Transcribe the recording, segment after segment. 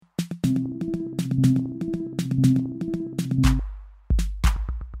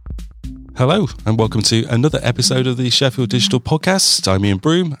Hello and welcome to another episode of the Sheffield Digital Podcast. I'm Ian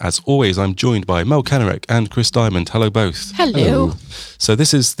Broom. As always, I'm joined by Mel Kennerek and Chris Diamond. Hello both. Hello. So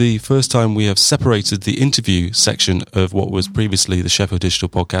this is the first time we have separated the interview section of what was previously the Sheffield Digital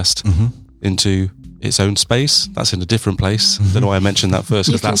Podcast into its own space. That's in a different place. Don't know why I mentioned that first,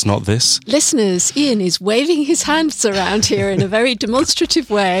 because that's not this. Listeners, Ian is waving his hands around here in a very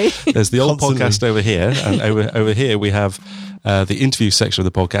demonstrative way. There's the old podcast over here, and over here we have the interview section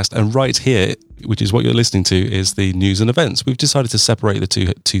of the podcast, and right here, which is what you're listening to, is the news and events. We've decided to separate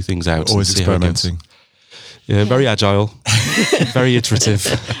the two things out. Always experimenting. Yeah, very agile, very iterative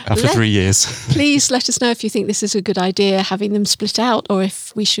after 3 years. Please let us know if you think this is a good idea, having them split out, or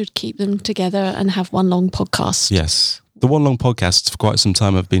if we should keep them together and have one long podcast. Yes. The one long podcasts for quite some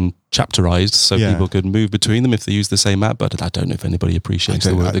time have been chapterized, so people could move between them if they use the same app, but I don't know if anybody appreciates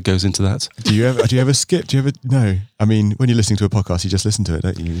the work that goes into that. Do you ever skip? No. I mean, when you're listening to a podcast, you just listen to it,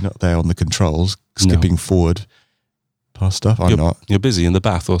 don't you? You're not there on the controls, skipping forward past stuff. You're busy in the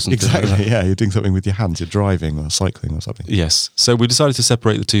bath or something. Exactly, like that. Yeah. You're doing something with your hands. You're driving or cycling or something. Yes. So we decided to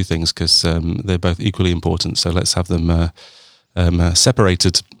separate the two things because they're both equally important, so let's have them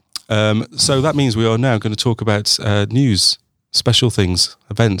separated. So that means we are now going to talk about news, special things,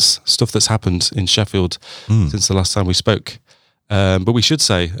 events, stuff that's happened in Sheffield since the last time we spoke. But we should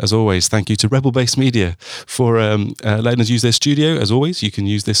say, as always, thank you to Rebel Base Media for letting us use their studio. As always, you can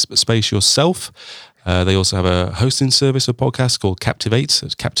use this space yourself. They also have a hosting service for podcasts called Captivate.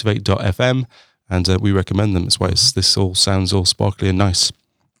 It's captivate.fm, and we recommend them. That's why this all sounds all sparkly and nice.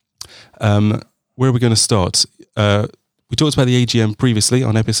 Where are we going to start? We talked about the AGM previously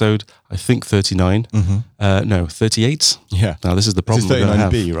on episode, I think, 39. No, 38. Yeah. Now, this is the problem. This is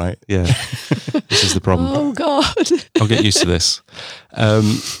 39B, right? Yeah. This is the problem. Oh, God. I'll get used to this.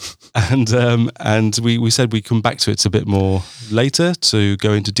 And we said we'd come back to it a bit more later to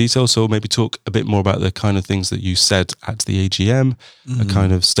go into detail. So maybe talk a bit more about the kind of things that you said at the AGM, a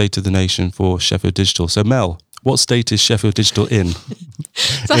kind of state of the nation for Sheffield Digital. So, Mel, what state is Sheffield Digital in?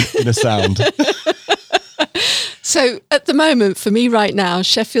 in a sound. So at the moment, for me right now,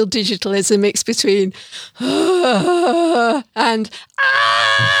 Sheffield Digital is a mix between and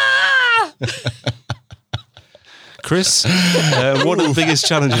Chris, what are the biggest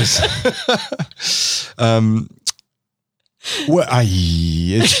challenges?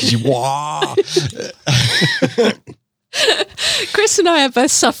 Chris and I are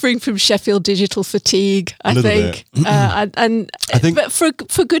both suffering from Sheffield Digital fatigue, I think. But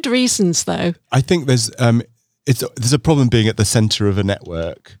for good reasons, though. I think there's a problem being at the centre of a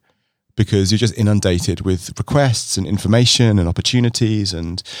network, because you're just inundated with requests and information and opportunities,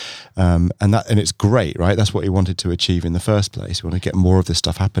 and it's great, right? That's what we wanted to achieve in the first place. We want to get more of this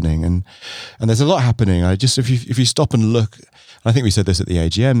stuff happening, and there's a lot happening. If you stop and look, I think we said this at the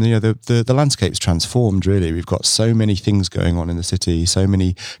AGM, you know, the landscape's transformed, really. We've got so many things going on in the city, so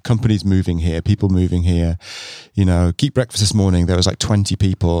many companies moving here, people moving here. You know, Geek Breakfast this morning, there was like 20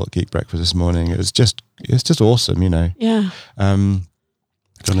 people at Geek Breakfast this morning. It's just awesome, you know. Yeah.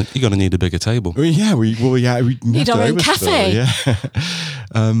 You're going to need a bigger table. We need our own cafe. Yeah.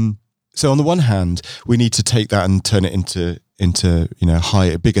 So on the one hand, we need to take that and turn it into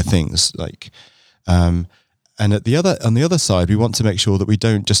bigger things, like. And on the other side, we want to make sure that we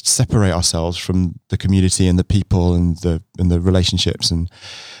don't just separate ourselves from the community and the people and the relationships and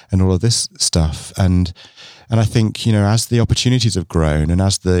all of this stuff. And I think, you know, as the opportunities have grown and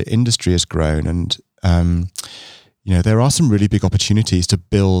as the industry has grown, and you know, there are some really big opportunities to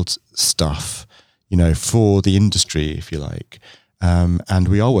build stuff, you know, for the industry, if you like. And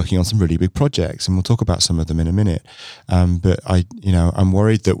we are working on some really big projects, and we'll talk about some of them in a minute. But I'm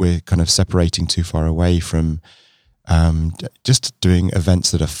worried that we're kind of separating too far away from just doing events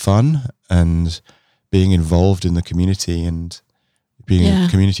that are fun and being involved in the community and being a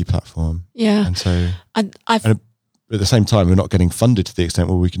community platform. Yeah. And so, and at the same time, we're not getting funded to the extent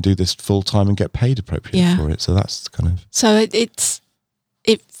where we can do this full time and get paid appropriately for it. So that's kind of. So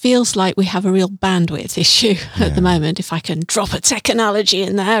it feels like we have a real bandwidth issue at the moment, if I can drop a tech analogy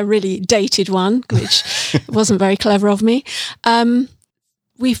in there, a really dated one, which wasn't very clever of me.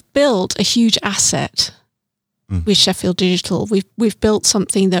 We've built a huge asset with Sheffield Digital. We've built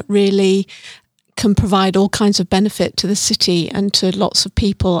something that really can provide all kinds of benefit to the city and to lots of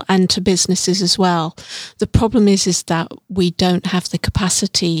people and to businesses as well. The problem is that we don't have the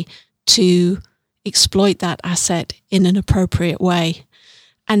capacity to exploit that asset in an appropriate way.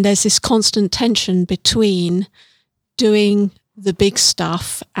 And there's this constant tension between doing the big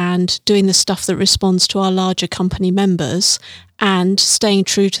stuff and doing the stuff that responds to our larger company members, and staying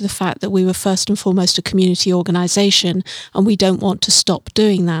true to the fact that we were first and foremost a community organisation, and we don't want to stop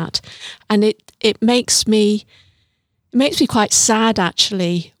doing that. And it makes me quite sad,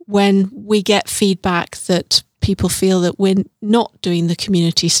 actually, when we get feedback that people feel that we're not doing the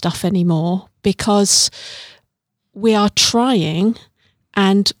community stuff anymore, because we are trying.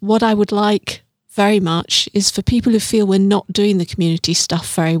 And what I would like very much is for people who feel we're not doing the community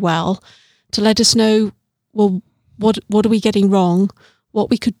stuff very well to let us know, well, what are we getting wrong, what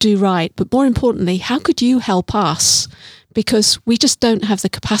we could do right, but more importantly, how could you help us? Because we just don't have the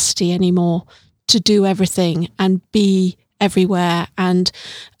capacity anymore to do everything and be everywhere and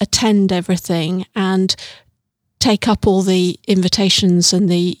attend everything and take up all the invitations and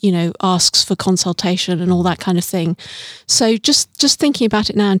the, asks for consultation and all that kind of thing. So just thinking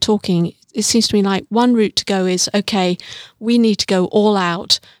about it now and talking, it seems to me like one route to go is, okay, we need to go all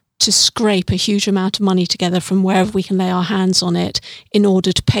out to scrape a huge amount of money together from wherever we can lay our hands on it in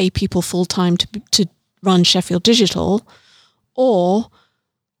order to pay people full time to run Sheffield Digital. Or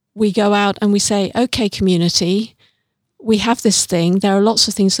we go out and we say, okay, community, we have this thing. There are lots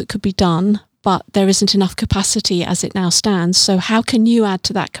of things that could be done, but there isn't enough capacity as it now stands. So how can you add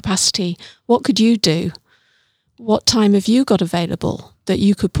to that capacity? What could you do? What time have you got available that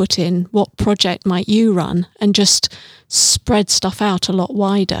you could put in? What project might you run? And just spread stuff out a lot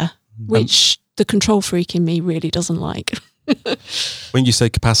wider, which the control freak in me really doesn't like. When you say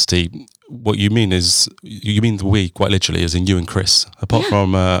capacity, what you mean is, you mean the we, quite literally, as in you and Chris. Apart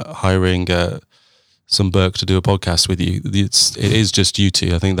from hiring some Burke to do a podcast with you, it is just you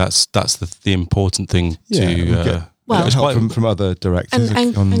two. I think that's the important thing to... Well, help from other directors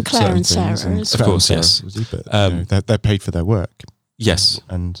and Claire and Sarah, of course, yes. They're paid for their work. Yes,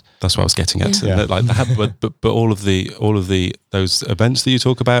 and that's what I was getting at. Yeah. But all of those events that you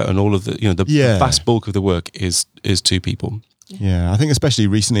talk about, and all of the vast bulk of the work is two people. Yeah, I think especially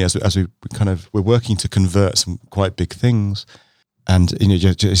recently, as we're working to convert some quite big things, and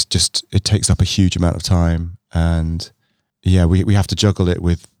it takes up a huge amount of time, and we have to juggle it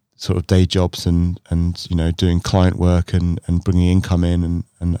with sort of day jobs and doing client work and bringing income in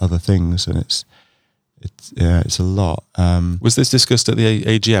and other things, and it's a lot. Was this discussed at the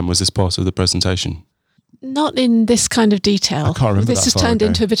AGM? Was this part of the presentation? Not in this kind of detail. I can't remember. This has turned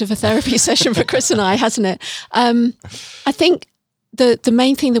into a bit of a therapy session for Chris and I, hasn't it? I think the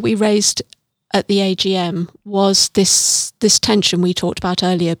main thing that we raised at the AGM was this tension we talked about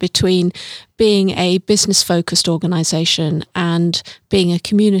earlier between being a business-focused organisation and being a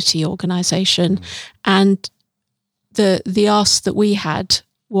community organisation. And the ask that we had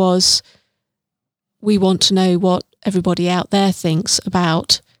was, we want to know what everybody out there thinks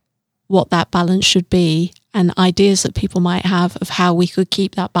about what that balance should be and ideas that people might have of how we could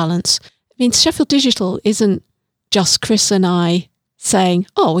keep that balance. I mean, Sheffield Digital isn't just Chris and I saying,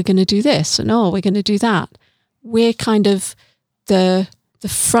 oh, we're going to do this and oh, we're going to do that. We're kind of the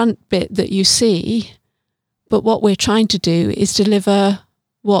front bit that you see, but what we're trying to do is deliver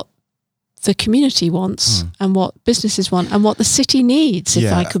what the community wants and what businesses want and what the city needs,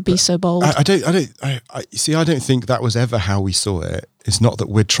 if I could be so bold. I don't think that was ever how we saw it. It's not that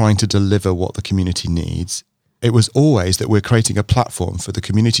we're trying to deliver what the community needs. It was always that we're creating a platform for the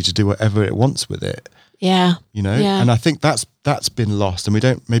community to do whatever it wants with it. Yeah. And I think that's been lost, and we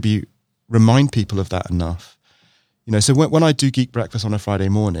don't maybe remind people of that enough. So when I do Geek Breakfast on a Friday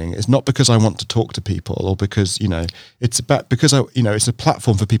morning, it's not because I want to talk to people or because, it's about, because it's a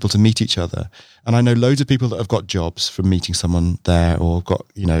platform for people to meet each other. And I know loads of people that have got jobs from meeting someone there, or got,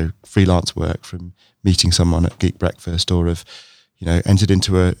 freelance work from meeting someone at Geek Breakfast, or have, entered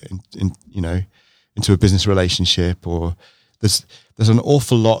into a business relationship, or there's an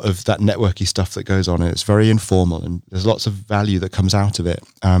awful lot of that networky stuff that goes on, and it's very informal, and there's lots of value that comes out of it.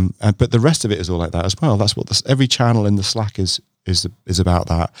 But the rest of it is all like that as well. That's what every channel in the Slack is about.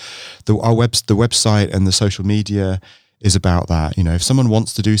 That the website and the social media is about that. If someone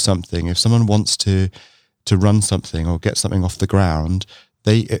wants to do something, if someone wants to run something or get something off the ground,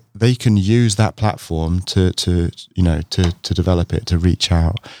 they can use that platform to develop it, to reach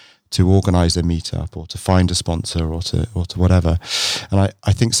out, to organise a meetup, or to find a sponsor, or to whatever. And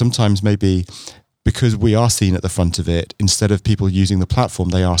I think sometimes maybe because we are seen at the front of it, instead of people using the platform,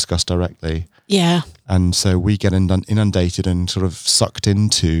 they ask us directly. Yeah. And so we get inundated and sort of sucked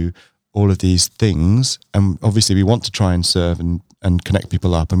into all of these things. And obviously we want to try and serve and connect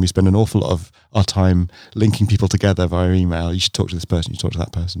people up. And we spend an awful lot of our time linking people together via email. You should talk to this person, you should talk to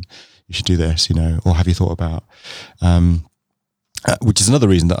that person, you should do this, or have you thought about... which is another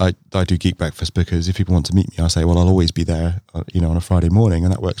reason that I do Geek Breakfast, because if people want to meet me, I'll say, well, I'll always be there, on a Friday morning,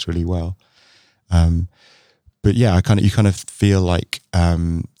 and that works really well. But yeah, you kind of feel like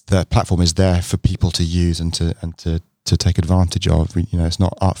the platform is there for people to use and to take advantage of. It's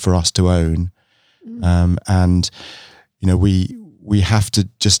not art for us to own, and we have to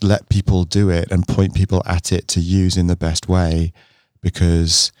just let people do it and point people at it to use in the best way,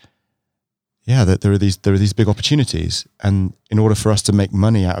 because that there are these big opportunities, and in order for us to make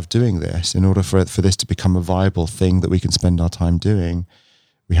money out of doing this, in order for this to become a viable thing that we can spend our time doing,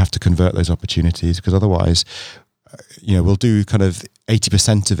 we have to convert those opportunities, because otherwise, we'll do kind of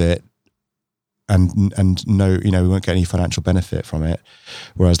 80% of it and no, we won't get any financial benefit from it.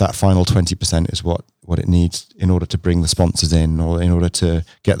 Whereas that final 20% is what it needs in order to bring the sponsors in, or in order to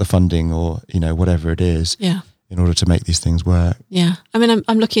get the funding, or, whatever it is. Yeah. In order to make these things work. Yeah. I mean,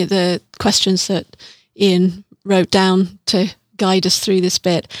 I'm looking at the questions that Ian wrote down to guide us through this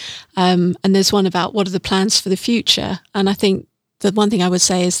bit. And there's one about what are the plans for the future? And I think the one thing I would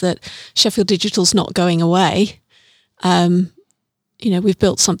say is that Sheffield Digital's not going away. We've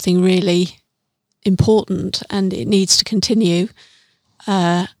built something really important and it needs to continue.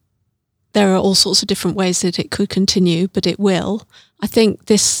 There are all sorts of different ways that it could continue, but it will. I think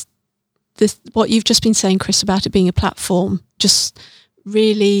this what you've just been saying, Chris, about it being a platform just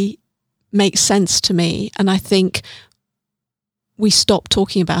really makes sense to me. And I think we stop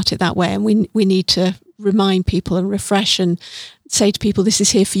talking about it that way, and we need to remind people and refresh and say to people, this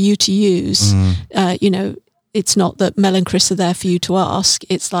is here for you to use. It's not that Mel and Chris are there for you to ask.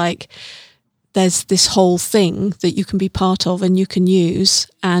 It's like there's this whole thing that you can be part of and you can use.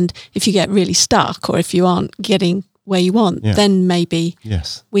 And if you get really stuck, or if you aren't getting where you want, then maybe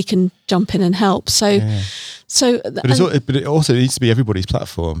we can jump in and help. But it also needs to be everybody's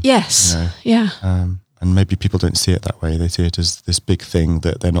platform. Yes. And maybe people don't see it that way. They see it as this big thing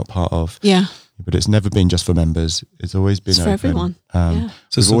that they're not part of. Yeah. But it's never been just for members. It's always been for everyone. So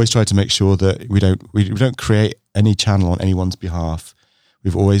we've always tried to make sure that we don't create any channel on anyone's behalf.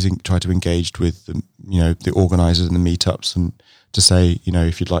 We've always tried to engage with the organisers and the meetups, and to say,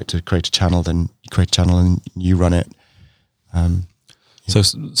 if you'd like to create a channel, then you create a channel and you run it. So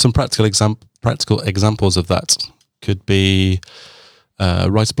some practical examples of that could be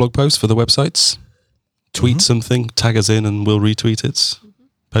write a blog post for the websites, tweet something, tag us in and we'll retweet it,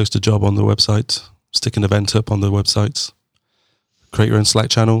 post a job on the website, stick an event up on the website, create your own Slack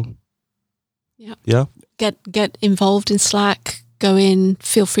channel. Yeah. Get involved in Slack, go in,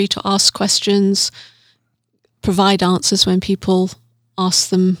 feel free to ask questions, provide answers when people ask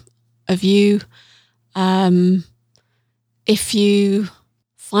them of you. If you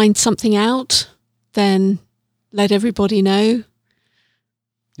find something out, then let everybody know.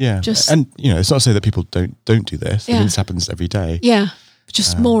 Yeah. And it's not to say that people don't do this. Yeah. I mean, this happens every day. Yeah.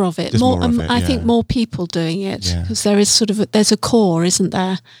 Just more of it. I think more people doing it, because there is there's a core, isn't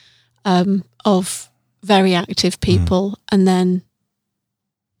there, of very active people, and then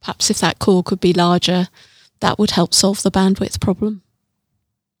perhaps if that core could be larger, that would help solve the bandwidth problem.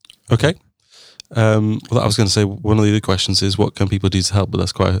 Okay. Well, I was going to say, one of the other questions is, what can people do to help? But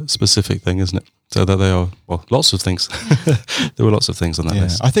that's quite a specific thing, isn't it? So that they are, lots of things. There were lots of things on that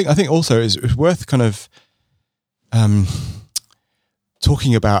list. I think also it's worth kind of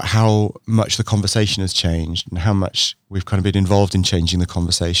talking about how much the conversation has changed and how much we've kind of been involved in changing the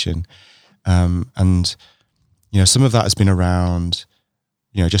conversation. And some of that has been around,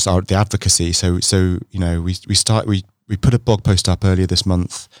 just the advocacy. So we put a blog post up earlier this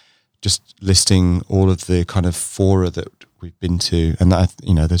month, just listing all of the kind of fora that we've been to, and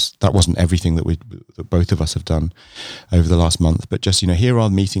that wasn't everything that both of us have done over the last month, but just here are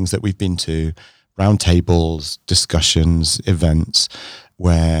meetings that we've been to, roundtables, discussions, events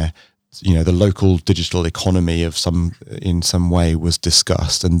where the local digital economy in some way was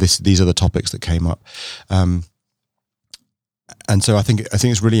discussed, and these are the topics that came up. And so I think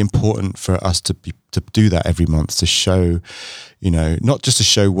it's really important for us to do that every month, to show, not just to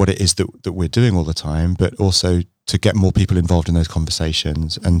show what it is that we're doing all the time, but also to get more people involved in those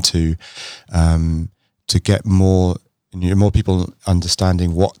conversations, and to get more people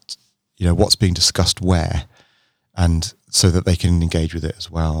understanding what's being discussed where, and so that they can engage with it as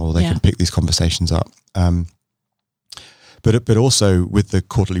well, or they can pick these conversations up. But also with the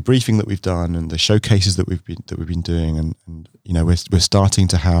quarterly briefing that we've done and the showcases that we've been doing, and we're starting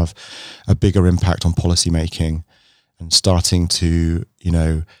to have a bigger impact on policy making, and starting to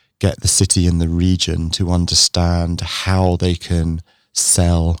get the city and the region to understand how they can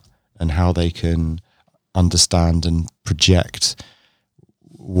sell and how they can understand and project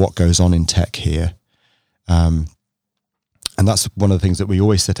what goes on in tech here. And And that's one of the things that we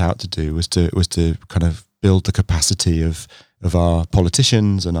always set out to do, was to kind of build the capacity of our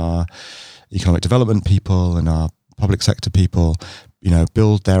politicians and our economic development people and our public sector people,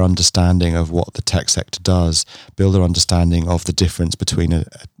 build their understanding of what the tech sector does, build their understanding of the difference between a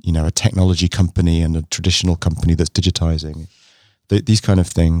technology company and a traditional company that's digitizing, these kind of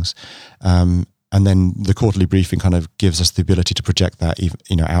things. And then the quarterly briefing kind of gives us the ability to project that,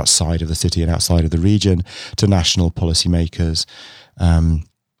 outside of the city and outside of the region to national policymakers, and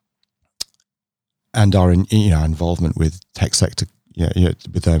our involvement with tech sector,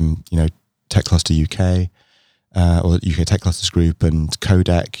 with Tech Cluster UK, or UK Tech Clusters Group, and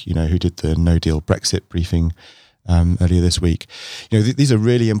Codec, who did the No Deal Brexit briefing earlier this week. These are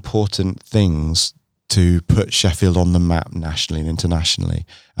really important things to put Sheffield on the map nationally and internationally.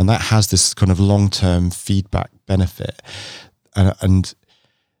 And that has this kind of long-term feedback benefit. And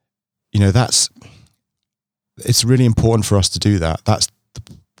it's really important for us to do that.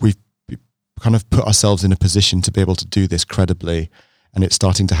 We've kind of put ourselves in a position to be able to do this credibly, and it's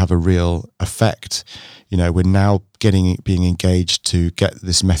starting to have a real effect. We're now being engaged to get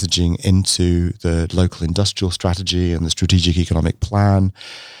this messaging into the local industrial strategy and the strategic economic plan.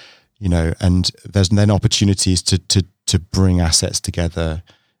 And there's then opportunities to bring assets together,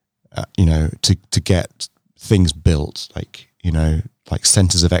 to get things built, like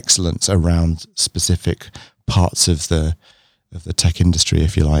centers of excellence around specific parts of the tech industry,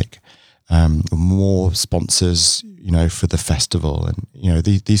 if you like, more sponsors, for the festival, and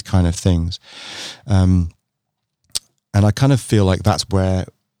these kind of things. And I kind of feel like that's where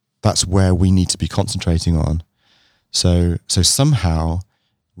we need to be concentrating on. So somehow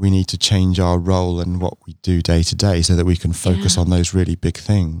we need to change our role and what we do day to day so that we can focus on those really big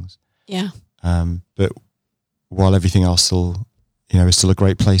things. Yeah. But while everything else still, is still a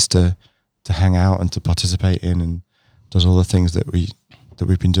great place to hang out and to participate in, and does all the things that we've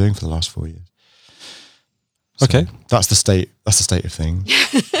been doing for the last 4 years. So okay, that's the state of things.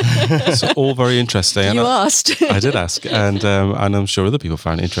 It's all very interesting. You asked. I did ask, and I'm sure other people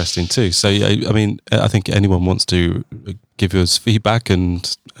found it interesting too. So I think anyone wants to give us feedback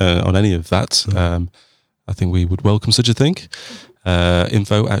and on any of that, I think we would welcome such a thing.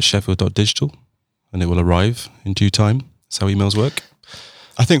 info@sheffield.digital, and it will arrive in due time. That's how emails work.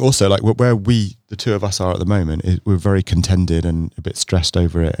 I think also, like, where the two of us are at the moment, we're very contended and a bit stressed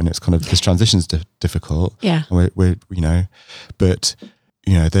over it, and it's kind of, this transition's difficult. Yeah. And we're but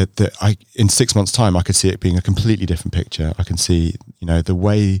in 6 months' time, I could see it being a completely different picture. I can see, the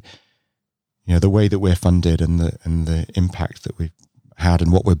way that we're funded and the impact that we've had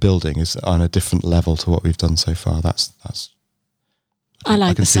and what we're building is on a different level to what we've done so far. That's. I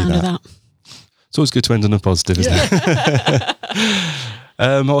like the sound of that. It's always good to end on a positive, isn't it?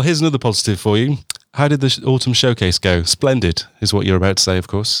 Well, here's another positive for you. How did the autumn showcase go? Splendid is what you're about to say, of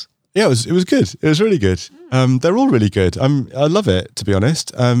course. Yeah, it was good. It was really good. They're all really good. I love it, to be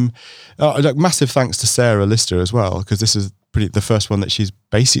honest. Massive thanks to Sarah Lister as well, because this is the first one that she's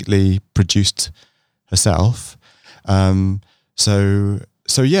basically produced herself. So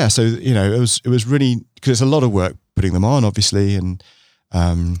it was really, because it's a lot of work putting them on, obviously, and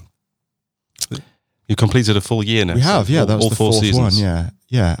you completed a full year now. We have, yeah. That was all the four fourth seasons. one,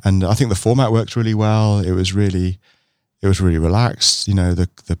 yeah. And I think the format worked really well. It was really relaxed.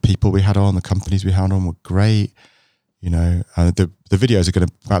 The people we had on, the companies we had on were great. The videos are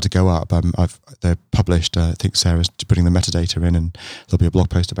about to go up. They're published. I think Sarah's putting the metadata in, and there'll be a blog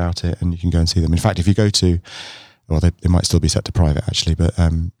post about it, and you can go and see them. In fact, if you go to, well, they might still be set to private actually, but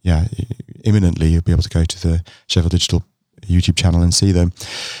imminently you'll be able to go to the Sheffield Digital YouTube channel and see them.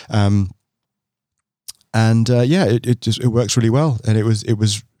 It works really well, and it was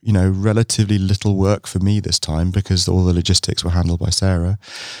relatively little work for me this time because all the logistics were handled by Sarah.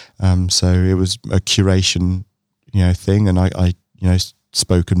 So it was a curation, thing, and I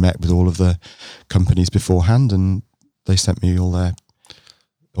spoke and met with all of the companies beforehand, and they sent me all their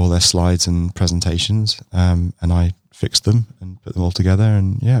slides and presentations, and I fixed them and put them all together,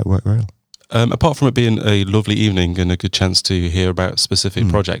 and it worked well. Apart from it being a lovely evening and a good chance to hear about specific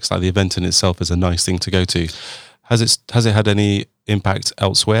projects, like the event in itself is a nice thing to go to. Has it had any impact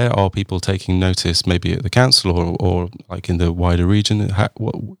elsewhere? Are people taking notice, maybe at the council or like in the wider region?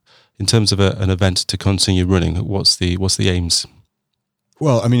 In terms of an event to continue running, what's the aims?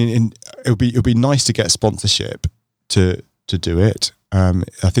 Well, I mean, it would be nice to get sponsorship to do it.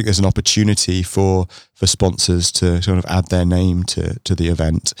 I think there's an opportunity for sponsors to sort of add their name to the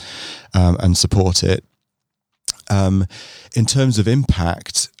event and support it. In terms of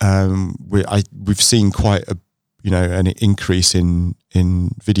impact, we've seen quite an increase in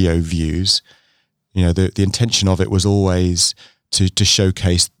video views the intention of it was always to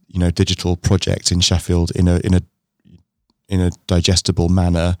showcase, digital projects in Sheffield in a digestible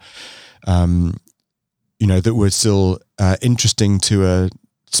manner, that were still interesting to a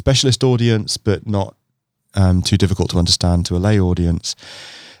specialist audience, but not too difficult to understand to a lay audience.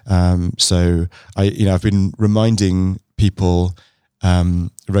 So I've been reminding people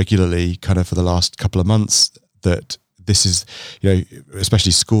regularly, kind of for the last couple of months, that this is,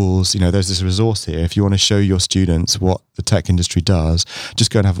 especially schools, there's this resource here. If you want to show your students what the tech industry does,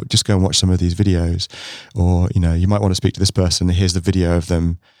 just go and watch some of these videos, or you might want to speak to this person. Here's the video of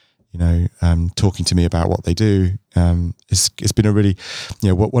them, talking to me about what they do. It's been a really,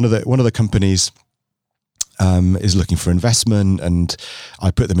 one of the companies is looking for investment, and I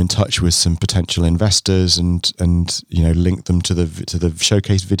put them in touch with some potential investors, and link them to the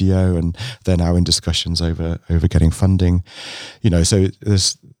showcase video, and they're now in discussions over getting funding. So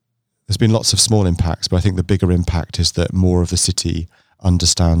there's been lots of small impacts, but I think the bigger impact is that more of the city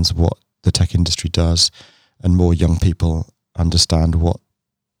understands what the tech industry does, and more young people understand what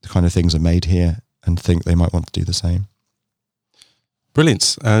kind of things are made here and think they might want to do the same.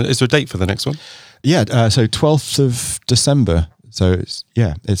 Brilliant. Is there a date for the next one? Yeah, so 12th of December. So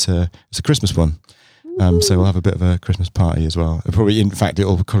it's a Christmas one. So we'll have a bit of a Christmas party as well.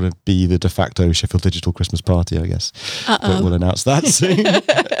 It'll kind of be the de facto Sheffield Digital Christmas party, I guess. But we'll announce that soon.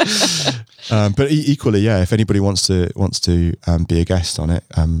 But equally, yeah, if anybody wants to be a guest on it,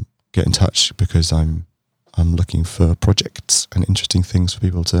 get in touch, because I'm looking for projects and interesting things for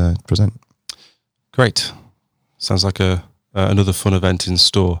people to present. Great. Sounds like another fun event in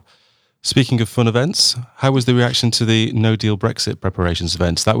store. Speaking of fun events, how was the reaction to the No Deal Brexit preparations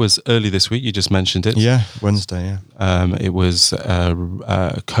events? That was early this week. You just mentioned it. Yeah, Wednesday, yeah. It was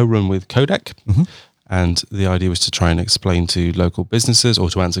co-run with Codec, and the idea was to try and explain to local businesses, or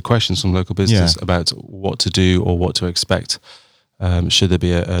to answer questions from local businesses about what to do or what to expect. Should there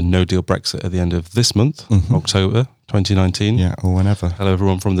be a no deal Brexit at the end of this month, October 2019? Yeah, or whenever. Hello,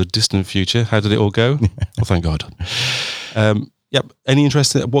 everyone from the distant future. How did it all go? Well, thank God. Yep. Any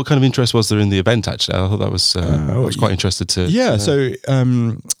interest? What kind of interest was there in the event? Actually, I thought that was. I was quite interested to. Yeah.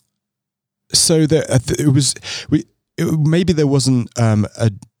 Maybe there wasn't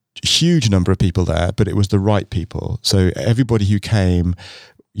a huge number of people there, but it was the right people. So everybody who came,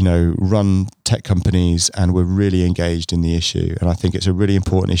 run tech companies and were really engaged in the issue. And I think it's a really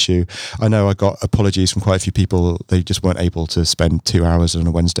important issue. I know I got apologies from quite a few people. They just weren't able to spend 2 hours on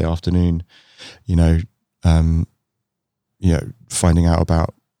a Wednesday afternoon, finding out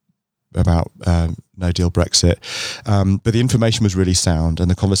about no deal Brexit. But the information was really sound and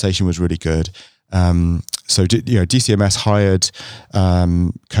the conversation was really good. So DCMS hired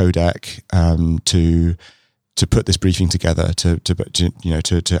Codec to put this briefing together,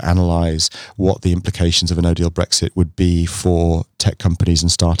 to analyse what the implications of a no deal Brexit would be for tech companies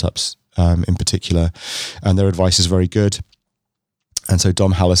and startups in particular, and their advice is very good. And so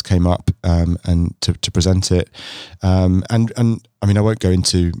Dom Hallis came up and to present it, and I mean, I won't go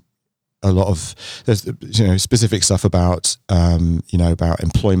into a lot of specific stuff about about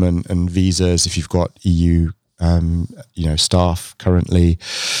employment and visas if you've got EU staff currently,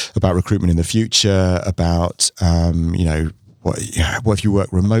 about recruitment in the future, about what if you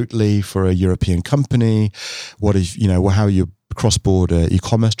work remotely for a European company, what if how your cross-border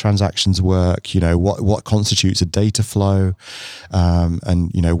e-commerce transactions work, what constitutes a data flow,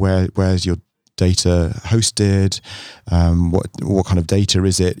 and where's your data hosted, what kind of data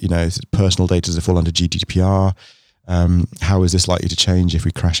is it, is it personal data, does it fall under GDPR, how is this likely to change if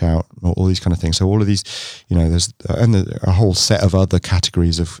we crash out, or all these kind of things. So all of these, there's a whole set of other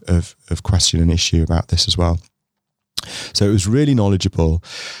categories of question and issue about this as well. So it was really knowledgeable.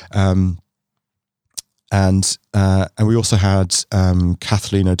 And we also had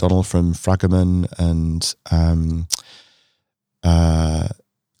Kathleen O'Donnell from Fragaman and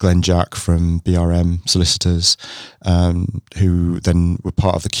Glenn Jack from BRM Solicitors, who then were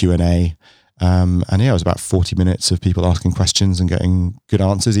part of the Q&A. It was about 40 minutes of people asking questions and getting good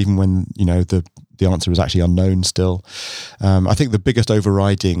answers, even when the answer was actually unknown still. I think the biggest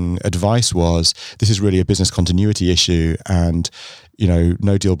overriding advice was, this is really a business continuity issue, and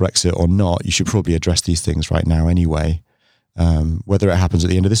no deal Brexit or not, you should probably address these things right now anyway. Whether it happens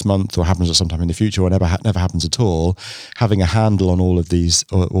at the end of this month or happens at some time in the future or never happens at all, having a handle on all of these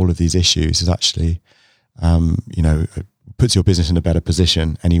issues is actually puts your business in a better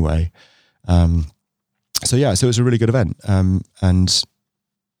position anyway. So it was a really good event. And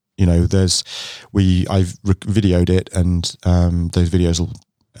I've videoed it, and those videos will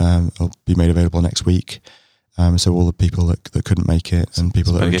be made available next week. So all the people that couldn't make it and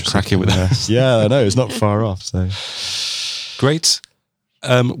people that are get cracking with that. Yeah, I know, it's not far off. So great.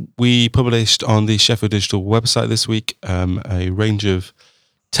 We published on the Sheffield Digital website this week a range of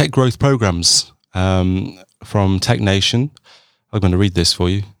tech growth programs from Tech Nation. I'm going to read this for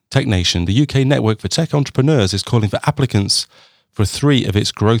you. Tech Nation, the UK network for tech entrepreneurs, is calling for applicants for 3 of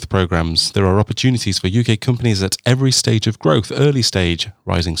its growth programs. There are opportunities for UK companies at every stage of growth: early stage,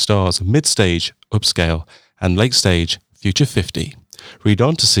 rising stars; mid stage, upscale; and late stage, future 50. Read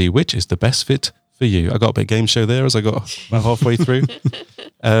on to see which is the best fit for you. I got a bit of game show there as I got about halfway through.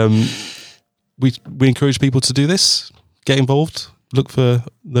 We encourage people to do this, get involved, look for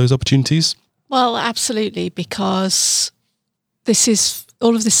those opportunities. Well, absolutely, because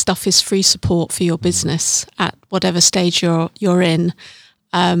all of this stuff is free support for your business at whatever stage you're in.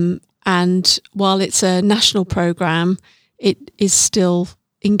 And while it's a national programme, it is still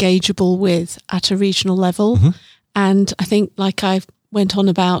engageable with at a regional level. Mm-hmm. And I think, like I went on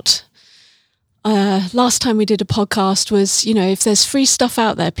about last time we did a podcast, was, if there's free stuff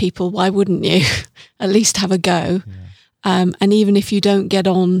out there, people, why wouldn't you at least have a go? Yeah. And even if you don't get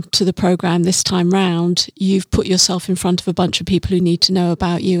on to the programme this time round, you've put yourself in front of a bunch of people who need to know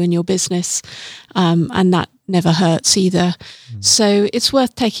about you and your business. And that never hurts either. Mm. So it's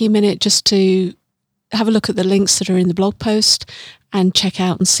worth taking a minute just to have a look at the links that are in the blog post and check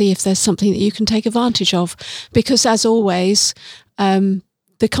out and see if there's something that you can take advantage of. Because as always,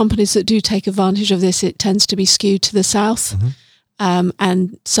 the companies that do take advantage of this, it tends to be skewed to the south. Mm-hmm.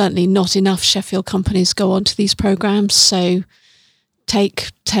 And certainly not enough Sheffield companies go onto these programs. So take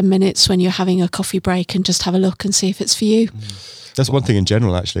 10 minutes when you're having a coffee break and just have a look and see if it's for you. That's one thing in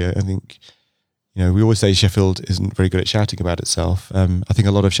general, actually. I think, we always say Sheffield isn't very good at shouting about itself. I think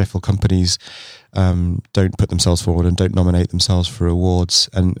a lot of Sheffield companies don't put themselves forward and don't nominate themselves for awards.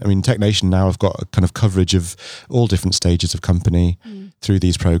 And I mean, Tech Nation now have got a kind of coverage of all different stages of company through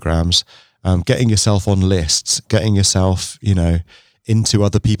these programs. Getting yourself on lists, getting yourself, into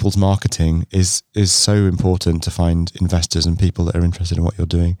other people's marketing is so important to find investors and people that are interested in what you're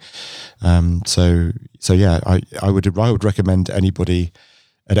doing. So yeah, I would recommend anybody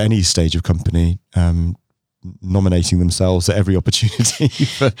at any stage of company nominating themselves at every opportunity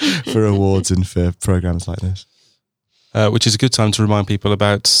for awards and for programs like this. Which is a good time to remind people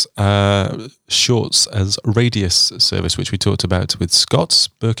about Shorts as Radius service, which we talked about with Scott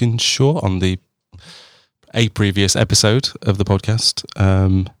Birkinshaw on a previous episode of the podcast.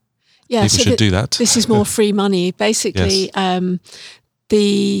 People should do that. This is more free money. Basically, yes.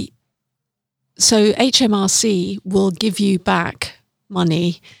 So HMRC will give you back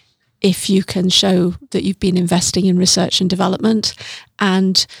money if you can show that you've been investing in research and development,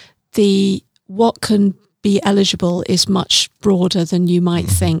 and what can be eligible is much broader than you might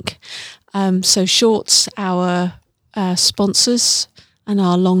think. So Shorts, our sponsors and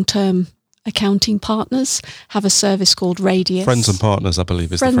our long-term accounting partners, have a service called Radius. Friends and partners, I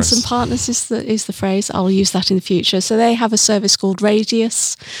believe, is the phrase. Friends and partners is the phrase. I'll use that in the future. So they have a service called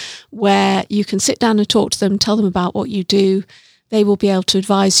Radius where you can sit down and talk to them, tell them about what you do. They will be able to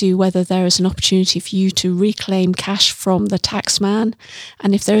advise you whether there is an opportunity for you to reclaim cash from the taxman.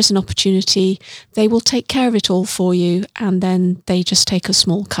 And if there is an opportunity, they will take care of it all for you. And then they just take a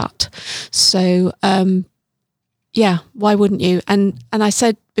small cut. So, why wouldn't you? And I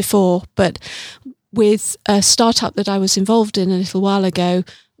said before, but with a startup that I was involved in a little while ago,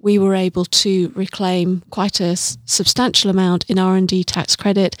 we were able to reclaim quite a substantial amount in R&D tax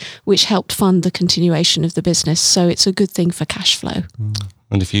credit, which helped fund the continuation of the business. So it's a good thing for cash flow.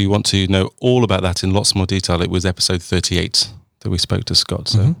 And if you want to know all about that in lots more detail, it was episode 38 that we spoke to Scott,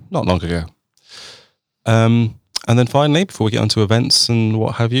 so not long ago. And then finally, before we get onto events and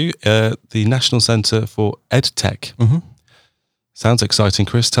what have you, the National Centre for EdTech. Sounds exciting,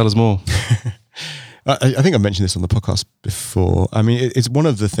 Chris. Tell us more. I think I mentioned this on the podcast before. I mean, it's one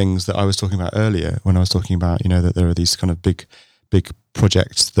of the things that I was talking about earlier when I was talking about, that there are these kind of big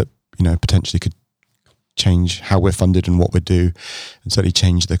projects that, potentially could change how we're funded and what we do, and certainly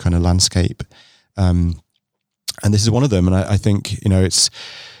change the kind of landscape. And this is one of them. And I think, it's,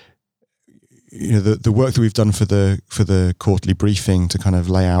 the work that we've done for the quarterly briefing to kind of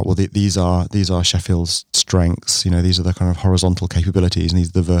lay out, these are Sheffield's strengths, these are the kind of horizontal capabilities, and these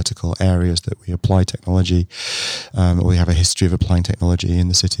are the vertical areas that we apply technology. We have a history of applying technology in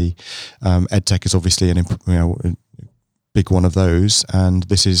the city. EdTech is obviously a big one of those, and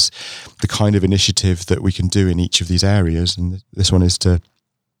this is the kind of initiative that we can do in each of these areas. And this one is to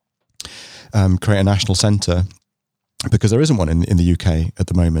create a national centre, because there isn't one in the UK at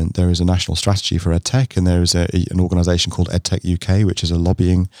the moment. There is a national strategy for EdTech, and there is an organisation called EdTech UK, which is a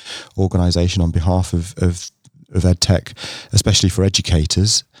lobbying organisation on behalf of EdTech, especially for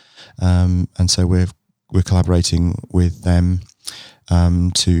educators. And so we're collaborating with them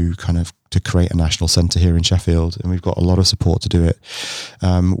to create a national centre here in Sheffield, and we've got a lot of support to do it.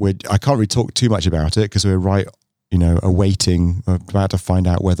 I can't really talk too much about it because we're awaiting, about to find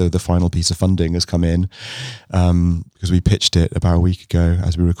out whether the final piece of funding has come in, because we pitched it about a week ago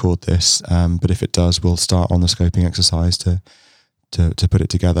as we record this. But if it does, we'll start on the scoping exercise to put it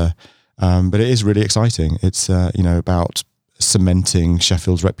together. But it is really exciting. It's about cementing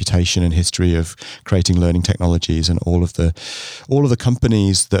Sheffield's reputation and history of creating learning technologies, and all of the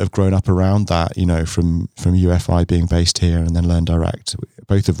companies that have grown up around that, from UFI being based here and then Learn Direct,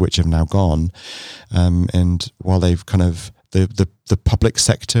 both of which have now gone. And while they've kind of the public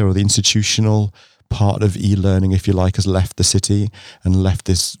sector or the institutional part of e-learning, if you like, has left the city and left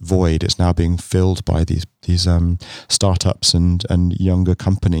this void, it's now being filled by these startups and younger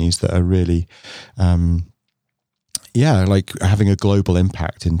companies that are really having a global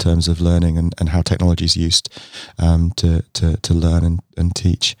impact in terms of learning and how technology is used to learn and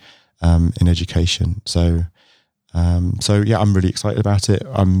teach in education. So I'm really excited about it.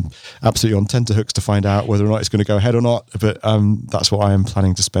 I'm absolutely on tenterhooks to find out whether or not it's going to go ahead or not. But that's what I am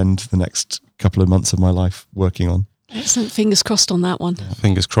planning to spend the next couple of months of my life working on. Excellent. Fingers crossed on that one. Yeah.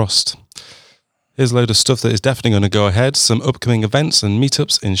 Fingers crossed. Here's a load of stuff that is definitely going to go ahead. Some upcoming events and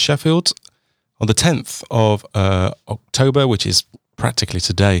meetups in Sheffield. On the 10th of October, which is practically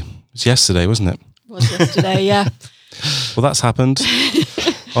today. It's yesterday, wasn't it? It was yesterday, yeah. Well, that's happened.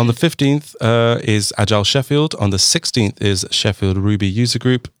 On the 15th is Agile Sheffield. On the 16th is Sheffield Ruby User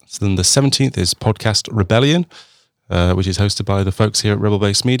Group. So then the 17th is Podcast Rebellion, which is hosted by the folks here at Rebel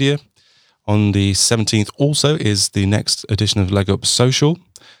Base Media. On the 17th also is the next edition of Leg Up Social.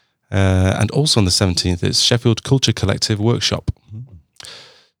 And also on the 17th is Sheffield Culture Collective Workshop.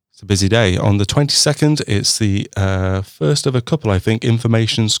 A busy day. On the 22nd, it's the first of a couple, I think,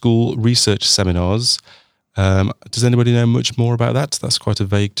 Information School research seminars. Does anybody know much more about that? That's quite a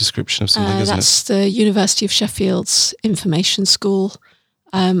vague description of something, isn't it? That's the University of Sheffield's Information School.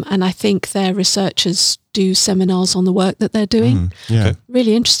 And I think their researchers do seminars on the work that they're doing. Okay.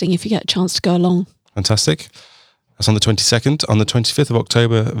 Really interesting if you get a chance to go along. Fantastic. That's on the 22nd. On the 25th of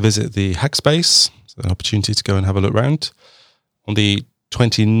October, visit the Hackspace. So an opportunity to go and have a look around. On the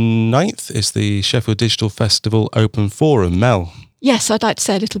 29th is the Sheffield Digital Festival Open Forum. Mel. Yes, I'd like to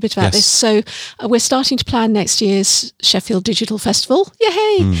say a little bit about this. So we're starting to plan next year's Sheffield Digital Festival,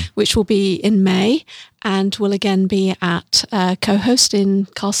 which will be in May and will again be at Co-Host in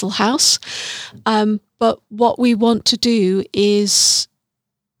Castle House. But what we want to do is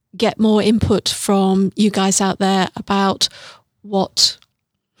get more input from you guys out there about what...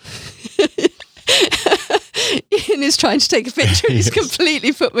 Ian is trying to take a picture and he's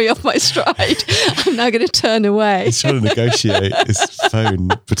completely put me off my stride. I'm now going to turn away. He's trying to negotiate his phone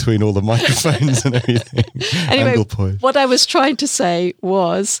between all the microphones and everything. Anyway, what I was trying to say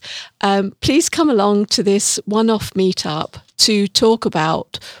was, please come along to this one-off meetup to talk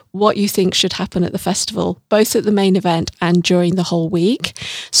about what you think should happen at the festival, both at the main event and during the whole week,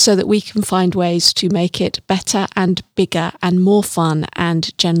 so that we can find ways to make it better and bigger and more fun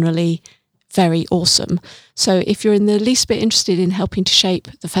and generally very awesome. So if you're in the least bit interested in helping to shape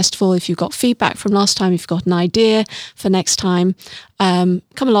the festival, if you've got feedback from last time, if you've got an idea for next time, come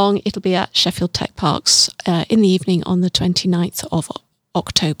along. It'll be at Sheffield Tech Parks in the evening on the 29th of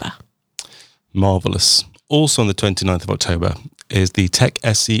October. Marvellous. Also on the 29th of October is the Tech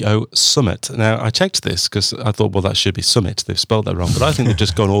SEO Summit. Now, I checked this because I thought, well, that should be Summit. They've spelled that wrong, but I think they've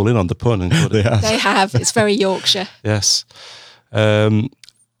just gone all in on the pun. And They have. It's very Yorkshire. Yes.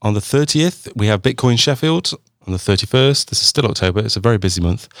 On the 30th, we have Bitcoin Sheffield. On the 31st, this is still October, it's a very busy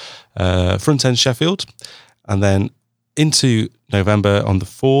month, Front End Sheffield. And then into November, on the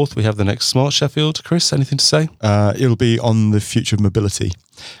 4th, we have the next Smart Sheffield. Chris, anything to say? It'll be on the future of mobility,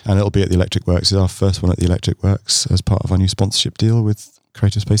 and it'll be at the Electric Works. It's our first one at the Electric Works as part of our new sponsorship deal with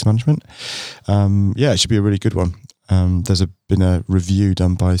Creative Space Management. It should be a really good one. There's been a review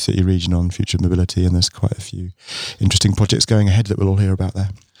done by City Region on future mobility, and there's quite a few interesting projects going ahead that we'll all hear about there.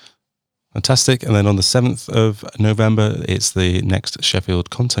 Fantastic. And then on the 7th of November, it's the next Sheffield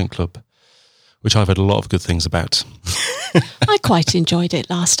Content Club, which I've heard a lot of good things about. I quite enjoyed it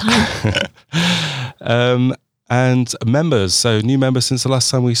last time. And members, so new members since the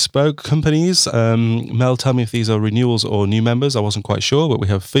last time we spoke, companies. Mel, tell me if these are renewals or new members. I wasn't quite sure, but we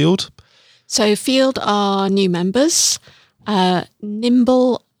have Field. So Field are new members,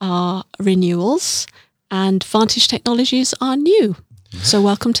 Nimble are renewals, and Vantage Technologies are new. So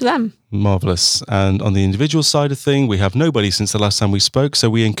welcome to them. Marvellous. And on the individual side of thing, we have nobody since the last time we spoke, so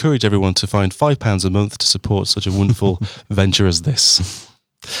we encourage everyone to find £5 a month to support such a wonderful venture as this.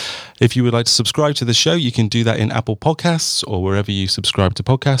 If you would like to subscribe to the show, you can do that in Apple Podcasts or wherever you subscribe to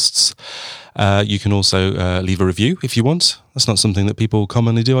podcasts. You can also leave a review if you want. That's not something that people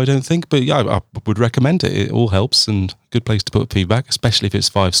commonly do, I don't think, but yeah, I would recommend it. It all helps, and good place to put feedback, especially if it's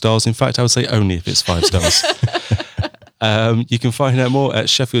 5 stars. In fact, I would say only if it's 5 stars. You can find out more at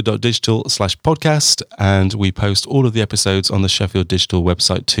sheffield.digital/podcast, and we post all of the episodes on the Sheffield Digital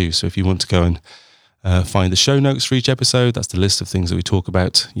website too. So if you want to go and find the show notes for each episode, that's the list of things that we talk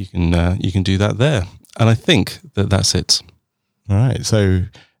about. You can do that there. And I think that's it. All right. So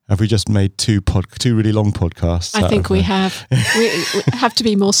have we just made two really long podcasts? I think we have. We have to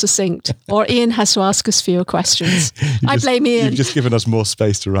be more succinct, or Ian has to ask us fewer questions. I blame Ian. You've just given us more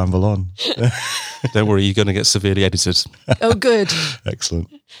space to ramble on. Don't worry, you're going to get severely edited. Oh, good. Excellent.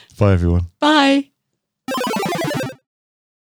 Bye, everyone. Bye.